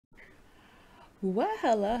Well,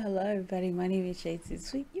 hello everybody. My name is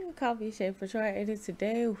Shaytosweet. You can call me Shay for short. And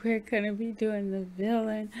today we're gonna be doing the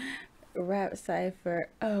villain rap cipher.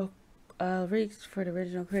 Links for the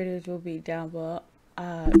original creators will be down below.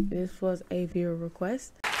 This was a viewer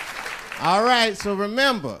request. All right, so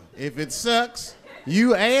remember, if it sucks,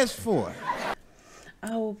 you asked for it.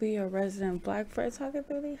 I will be a resident black friend talking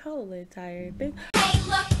through the whole entire thing. Hey,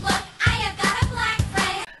 look, I have got a black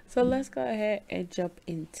friend. So let's go ahead and jump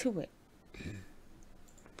into it.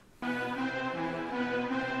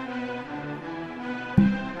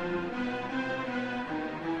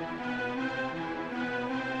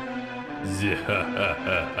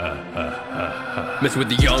 Mess with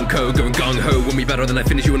the Yonko, going gung-ho. Want me better than I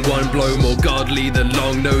finish you in one blow. More godly than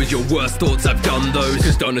long nose. Your worst thoughts, I've done those.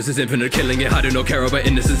 Cause darkness is infinite, killing it. I do not care about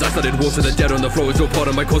innocence. I started wars to the dead on the floor. It's all part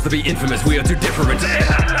of my cause to be infamous. We are too different.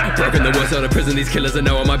 Broken the worst out of prison. These killers are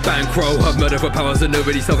now on my bankroll. I've murder for powers that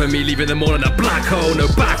nobody's stopping me. Leaving them all in a black hole. No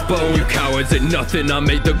backbone. You cowards ain't nothing. I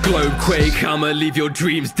made the globe quake. I'ma leave your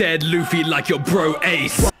dreams dead. Luffy like your bro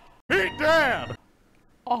Ace. Hey, Dad!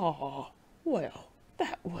 Oh, well,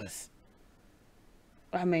 that was...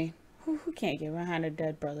 I mean, who can't get behind a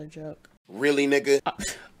dead brother joke? Really, nigga?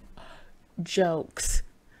 Jokes.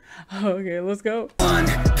 Okay, let's go. One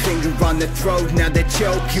finger on the throat, now they're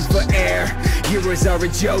choking for air. Heroes are a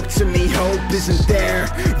joke to me, hope isn't there.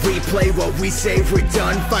 Replay what we say, we're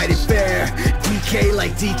done, fight it fair. DK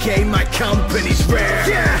like DK, my company's rare.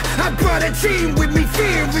 Yeah, I brought a team with me,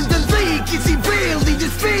 fear in the league. Is he real? He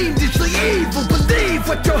just fiendishly evil. Believe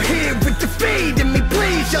what you're here with defeating me,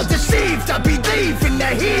 please. You're deceived, I believe in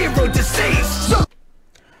that hero deceased. So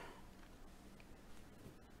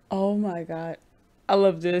Oh my god. I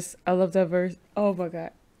love this. I love that verse. Oh my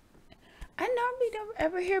god. I normally don't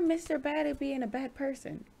ever hear Mr. Baddy being a bad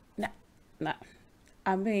person. Nah.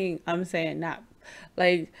 I mean, I'm saying not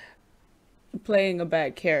like playing a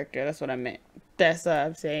bad character. That's what I meant. That's what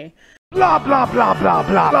I'm saying. Blah blah blah blah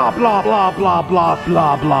blah blah blah blah blah blah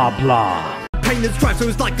blah blah blah. Pain and strife, so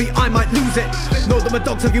it's likely I might lose it. Know that my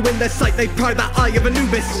dogs have you in their sight, they pride that eye of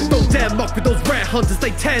Anubis. Don't dare mock with those rare hunters,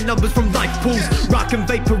 they tear numbers from life pools. Rock and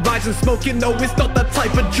vaporize and smoke, you know it's not that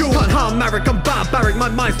type of jewel. Can't harm Marik, I'm barbaric, my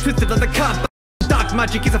mind's twisted like a car. Dark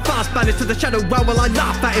magic is a fast banish to the shadow realm while I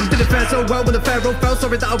laugh at him. Didn't fare so well when the pharaoh fell.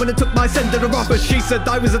 Sorry that I went and took my sender off. But she said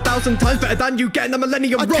I was 1,000 times better than you getting a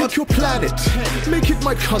millennium I'd rod. take your planet, make it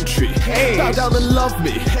my country. Bow down and love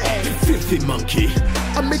me, filthy monkey.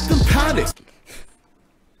 I make them panic.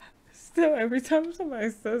 Still, every time somebody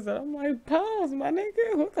says that, I'm like, pause, my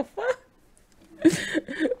nigga. What the fuck?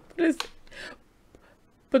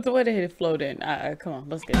 But the way they hit it flowed in. Come on,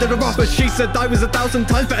 let's get it. But she said I was 1,000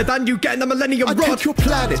 times better than you getting a millennium I'd rod. take your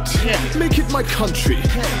planet, make it my country.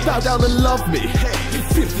 Bow down and love me,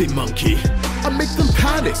 filthy monkey. I make them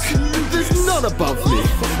panic. There's none above me.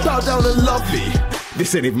 Bow down and love me.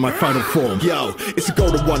 This ain't even my final form. Yo, it's a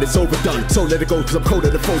golden one, it's overdone. So let it go, cause I'm colder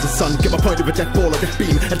than frozen sun. Get my point of a death ball, a death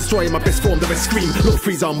beam, and destroying my best form, then I scream. Little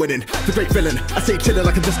Frieza, I'm winning. The great villain. I say chillin'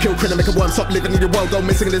 like I just killed Krillin. Make a worm stop living in your world, go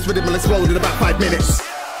missing in this rhythm and explode in about 5 minutes.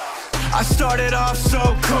 I started off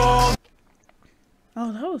so cold.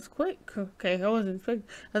 Oh, that was quick. Okay, I wasn't expecting.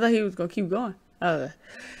 I thought he was gonna keep going.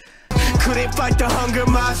 Couldn't fight the hunger,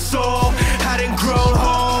 my soul hadn't grown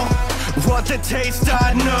whole. Want the taste,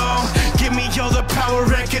 I know. Give me all the power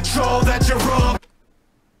and control that you're wrong.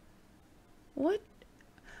 What?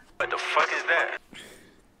 What the fuck is that?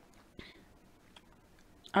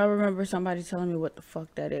 I remember somebody telling me what the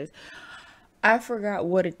fuck that is. I forgot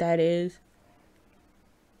what that is.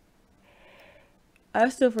 I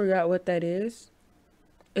still forgot what that is.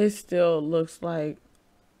 It still looks like...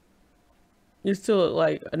 You still look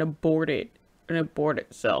like an aborted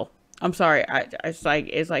cell. I'm sorry. It's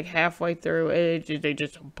like halfway through. They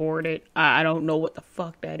just aborted. I don't know what the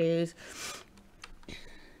fuck that is.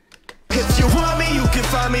 If you want me, you can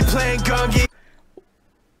find me playing gungy.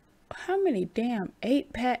 How many damn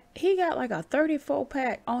 8-pack? He got like a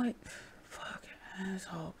 34-pack on it. Fucking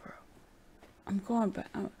asshole, bro. I'm going back.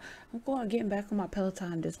 I'm getting back on my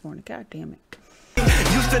Peloton this morning. God damn it.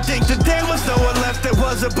 Used to think that there was no one left that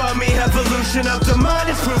was above me. Evolution of the mind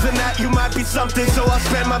is proving that you might be something. So I'll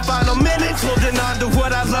spend my final minutes holding on to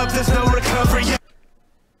what I love. There's no recovery.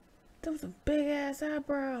 Those are big ass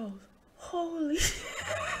eyebrows. Holy shit.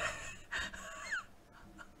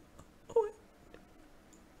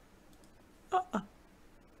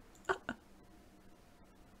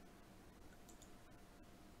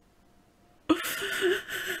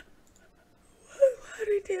 Why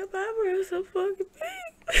did damn eyebrows so fucking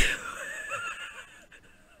big?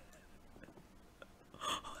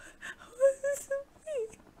 What is this?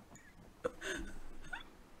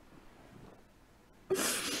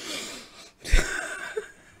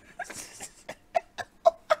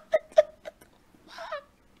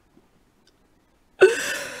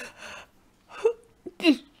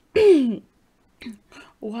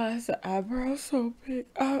 Why is the eyebrow so big?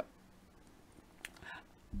 Why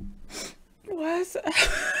is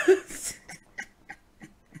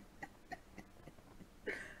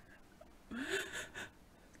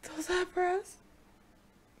those eyebrows?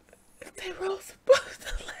 If they rose above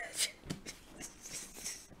the legend.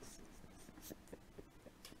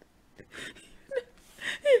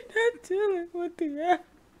 You're not dealing with the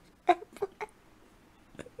eyebrow.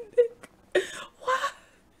 Why?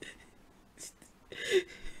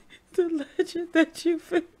 The legend that you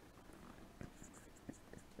feel.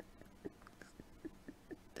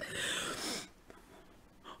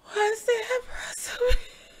 Why is the eyebrow so big?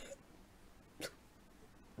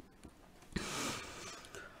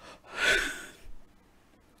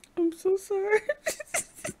 I'm so sorry.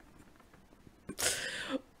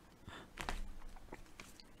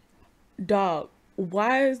 Dog,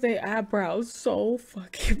 why is their eyebrows so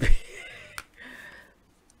fucking big?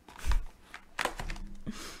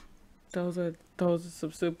 Those are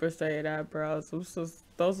some Super Saiyan eyebrows. Those are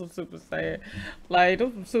Super Saiyan. Like,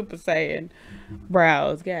 those are Super Saiyan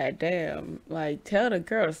brows. God damn. Like, tell the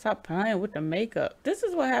girl to stop playing with the makeup. This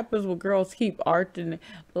is what happens when girls keep arting.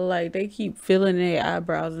 Like, they keep filling their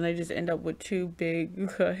eyebrows and they just end up with two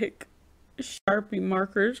big, like, Sharpie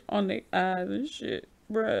markers on their eyes and shit.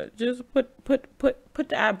 Bruh, just put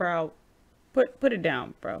the eyebrow, put it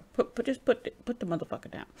down, bro. Put the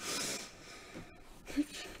motherfucker down.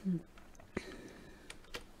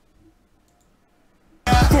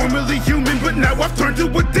 Formerly human, but now I've turned to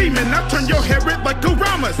a demon. I turn your hair red like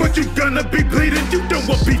Karamas, but you gonna be bleeding. You don't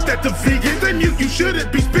want beef that's a vegan. They mute, you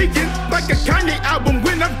shouldn't be speaking. Like a Kanye album,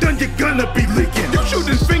 when I'm done, you're gonna be leaking. You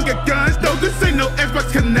shooting finger guns, no, this ain't no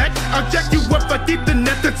Xbox Connect. I'll jack you up like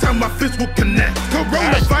Ethernet, that's how my fist will connect.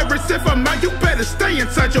 Coronavirus, if I'm out, you better stay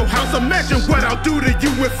inside your house. Imagine what I'll do to you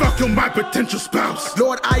if I kill my potential spouse.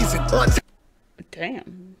 Lord Aizen on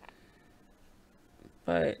Damn.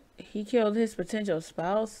 But he killed his potential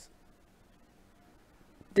spouse.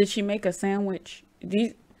 Did she make a sandwich?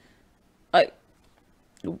 Did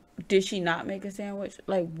she not make a sandwich?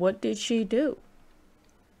 Like, what did she do?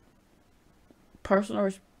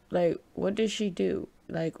 Like, what did she do?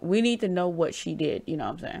 Like, we need to know what she did. You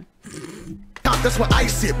know what I'm saying? That's what I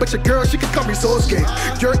said, but your girl, she can call me so scared.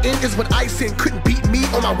 Your end is what I said, couldn't beat me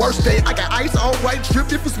on my worst day. I got ice, all white,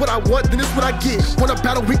 drip. If it's what I want, then it's what I get. Want a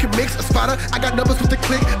battle, we can mix a spotter. I got numbers with the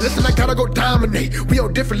click. Listen, I gotta go dominate. We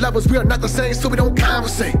on different levels, we are not the same, so we don't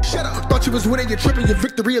conversate. Shut up. Thought you was winning, you're tripping. Your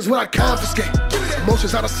victory is what I confiscate.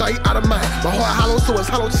 Emotions out of sight, out of mind. My heart hollow, so it's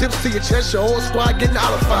hollow tips to your chest. Your whole squad getting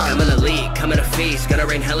out of fire. I'm in the league, come in a feast. Gonna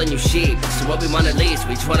rain hell on you sheep. So what we want at least,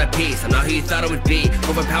 we each want a piece. I'm not who you thought it would be.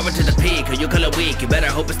 Overpowered to the peak, or you call it weak. You better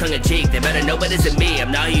hope it's tongue in cheek. They better know it isn't me.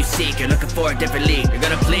 I'm not who you seek. You're looking for a different league. You're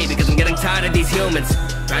gonna play because I'm getting tired of these humans.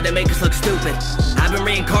 Trying to make us look stupid. I've been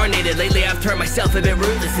reincarnated. Lately I've turned myself a bit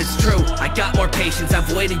ruthless. It's true. I got more patience.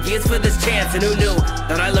 I've waited years for this chance. And who knew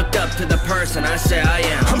that I looked up to the person I say I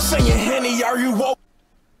am? I'm saying, Henny, are you woke?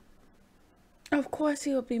 Of course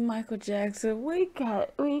he'll be Michael Jackson. We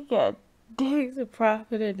got Diggz the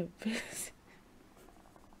Prophet in the business.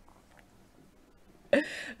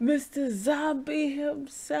 Mr. Zombie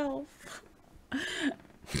himself.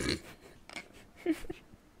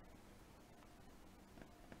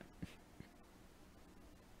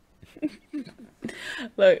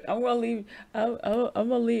 Look, I'm gonna leave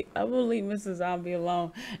Mr. Zombie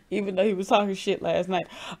alone, even though he was talking shit last night.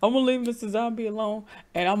 I'm gonna leave Mr. Zombie alone,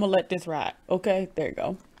 and I'm gonna let this ride. Okay, there you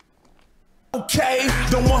go. Okay,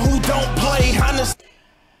 the one who don't play, honest.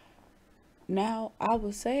 Now, I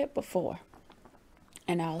will say it before,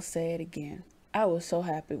 and I'll say it again. I was so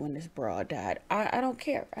happy when this broad died. I don't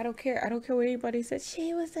care. I don't care what anybody said.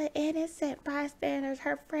 She was an innocent bystander.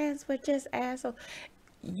 Her friends were just assholes.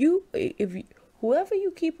 Whoever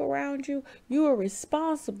you keep around you, you are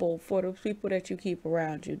responsible for the people that you keep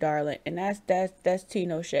around you, darling. And that's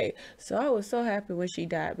Tino Shay. So I was so happy when she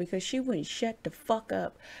died because she wouldn't shut the fuck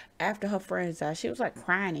up after her friends died. She was like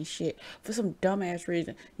crying and shit for some dumbass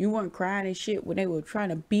reason. You weren't crying and shit when they were trying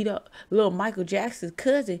to beat up little Michael Jackson's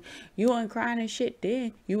cousin. You weren't crying and shit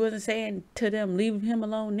then. You wasn't saying to them, leave him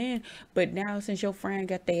alone then. But now since your friend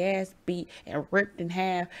got their ass beat and ripped in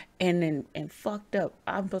half and fucked up,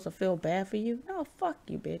 I'm supposed to feel bad for you? No, fuck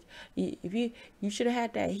you, bitch. You should have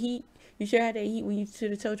had that heat. You should have had that heat when you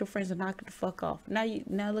should have told your friends to knock it the fuck off.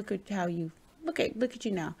 Now look at how you look at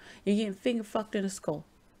you now. You're getting finger fucked in the skull.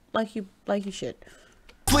 Like you should.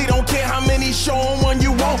 Please don't care how many show 'em when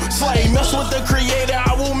you won't slay. Mess with the creator,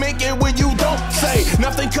 I will make it when you don't say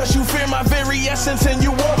nothing, cause you fear my very essence and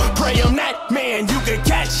you won't pray. I'm that man you can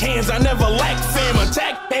catch. match hands, I never lack fam.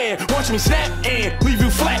 Attack and watch me snap and leave you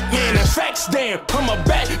flat, man. That's facts, damn. I'm a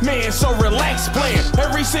Batman, so relax, plan.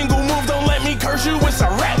 Every single move, don't let me curse you, it's a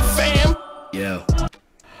rap, fam. Yeah.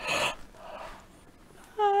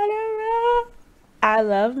 Madara. I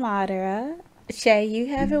love Madara. Shay, you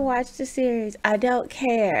haven't watched the series. I don't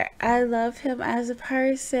care. I love him as a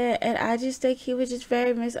person, and I just think he was just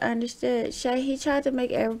very misunderstood. Shay, he tried to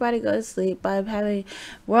make everybody go to sleep by having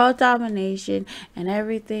world domination and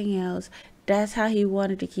everything else. That's how he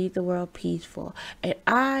wanted to keep the world peaceful. And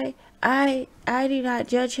I do not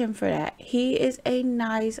judge him for that. He is a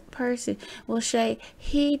nice person. Well, Shay,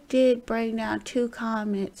 he did bring down 2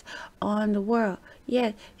 comments on the world.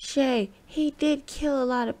 Yeah, Shay, he did kill a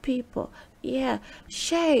lot of people. Yeah,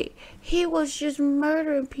 Shay, he was just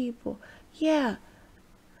murdering people. Yeah.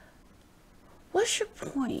 What's your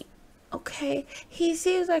point? Okay, he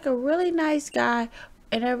seems like a really nice guy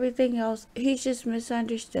and everything else. He's just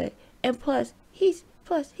misunderstood. And plus he's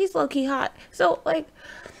low-key hot. So like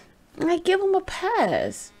give him a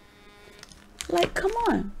pass. Like, come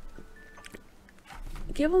on.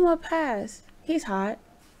 Give him a pass. He's hot.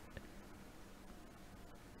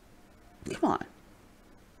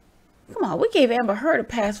 Come on, we gave Amber Heard a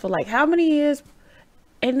pass for like how many years?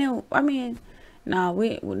 And then, I mean, how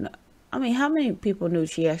many people knew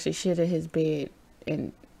she actually shit in his bed?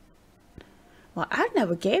 And, well, I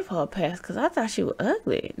never gave her a pass because I thought she was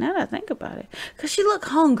ugly. Now that I think about it. Because she looked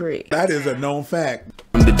hungry. That is a known fact.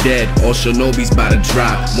 I'm the dead, all Shinobi's about to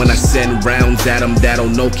drop. When I send rounds at him, that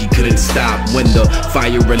Onoki couldn't stop. When the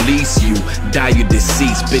fire release you, die your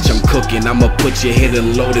deceased. Bitch, I'm cooking, I'ma put your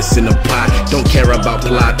hidden lotus in a pot. Don't care about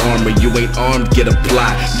plot armor, you ain't armed, get a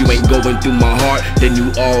plot. You ain't going through my heart, then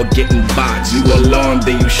you all getting boxed. You alarmed,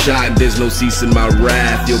 then you shot, there's no cease in my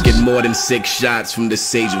wrath. You'll get more than 6 shots from the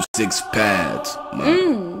sage of 6 pads.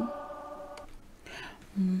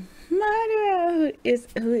 Madara,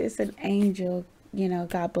 who is an angel, you know,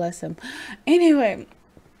 God bless him. Anyway,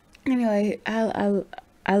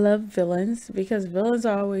 I love villains because villains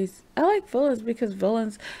are always, I like villains because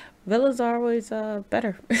villains are always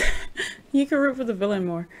better. You can root for the villain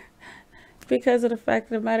more because of the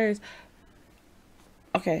fact of the matter is,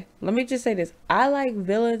 okay, let me just say this. I like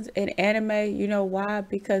villains in anime. You know why?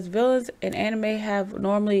 Because villains in anime have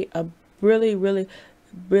normally a really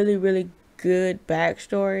good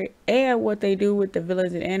backstory. And what they do with the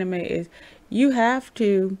villains in anime is you have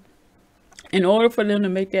to, in order for them to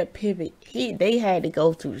make that pivot, they had to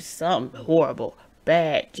go through something horrible,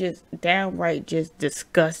 bad, just downright just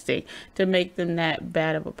disgusting to make them that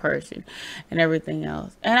bad of a person and everything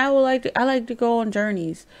else. And I like to go on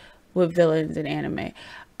journeys with villains in anime.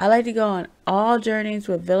 I like to go on all journeys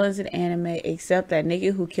with villains in anime except that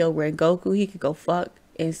nigga who killed Rengoku. He could go fuck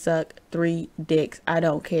and suck 3 dicks. I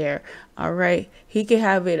don't care. All right, he could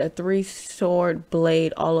have it a 3-sword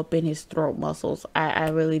blade all up in his throat muscles. I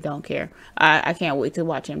really don't care. I can't wait to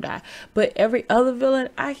watch him die. But every other villain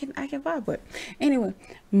I can vibe with. Anyway,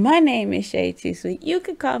 my name is Shaytosweet. You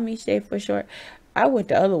can call me Shay for short. I went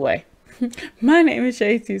the other way. My name is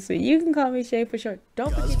Shaytosweet. You can call me Shay for short.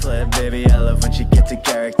 Don't forget. Play, baby, I love when she gets a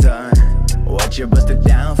character. Watch her bust it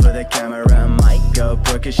down for the camera. Might go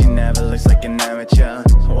poor cause she never looks like an amateur.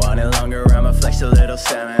 Want it longer, I'ma flex a little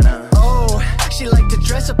sound.